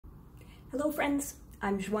Hello friends,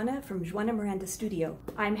 I'm Joana from Joana Miranda Studio.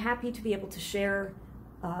 I'm happy to be able to share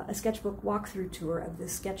a sketchbook walkthrough tour of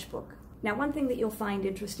this sketchbook. Now, one thing that you'll find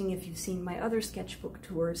interesting if you've seen my other sketchbook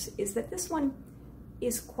tours is that this one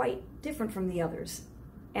is quite different from the others.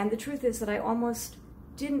 And the truth is that I almost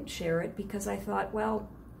didn't share it because I thought, well,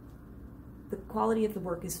 the quality of the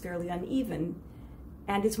work is fairly uneven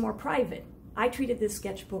and it's more private. I treated this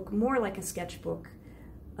sketchbook more like a sketchbook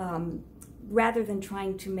rather than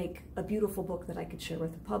trying to make a beautiful book that I could share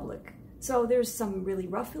with the public. So there's some really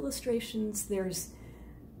rough illustrations, there's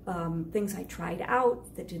things I tried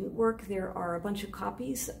out that didn't work. There are a bunch of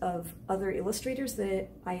copies of other illustrators that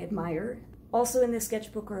I admire. Also in this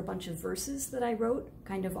sketchbook are a bunch of verses that I wrote,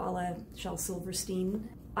 kind of a la Shel Silverstein.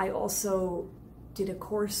 I also did a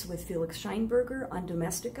course with Felix Scheinberger on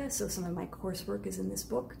Domestika, so some of my coursework is in this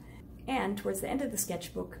book. And towards the end of the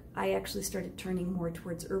sketchbook, I actually started turning more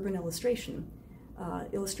towards urban illustration,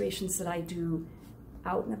 illustrations that I do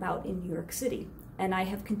out and about in New York City. And I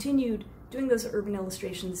have continued doing those urban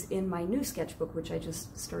illustrations in my new sketchbook, which I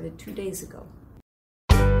just started 2 days ago.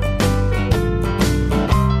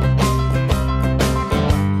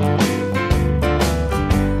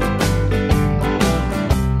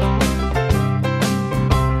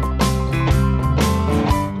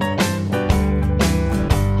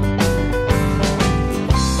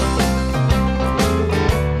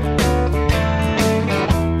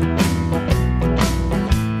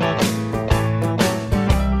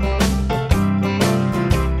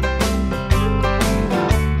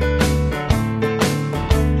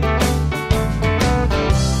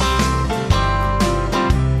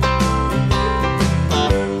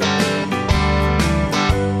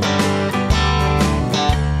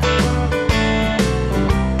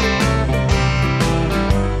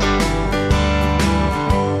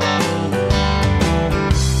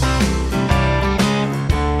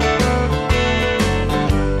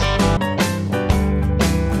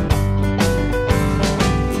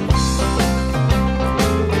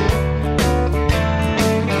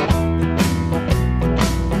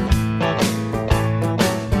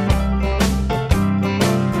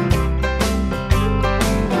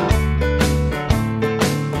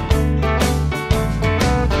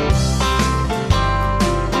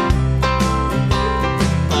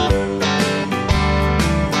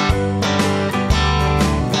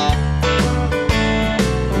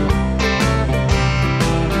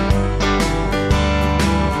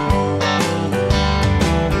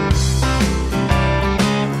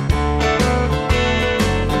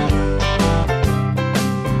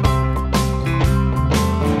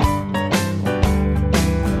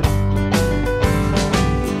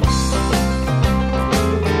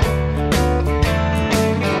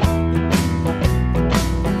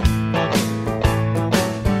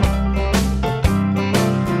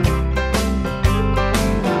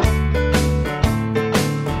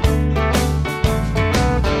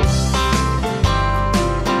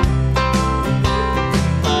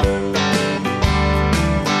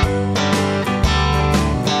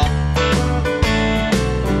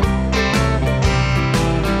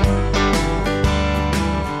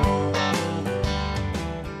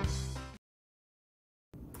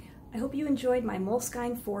 I hope you enjoyed my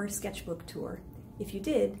Moleskine 4 sketchbook tour. If you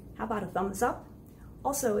did, how about a thumbs up?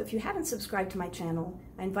 Also, if you haven't subscribed to my channel,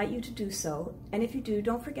 I invite you to do so, and if you do,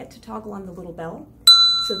 don't forget to toggle on the little bell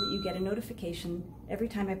so that you get a notification every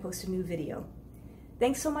time I post a new video.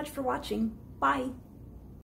 Thanks so much for watching. Bye!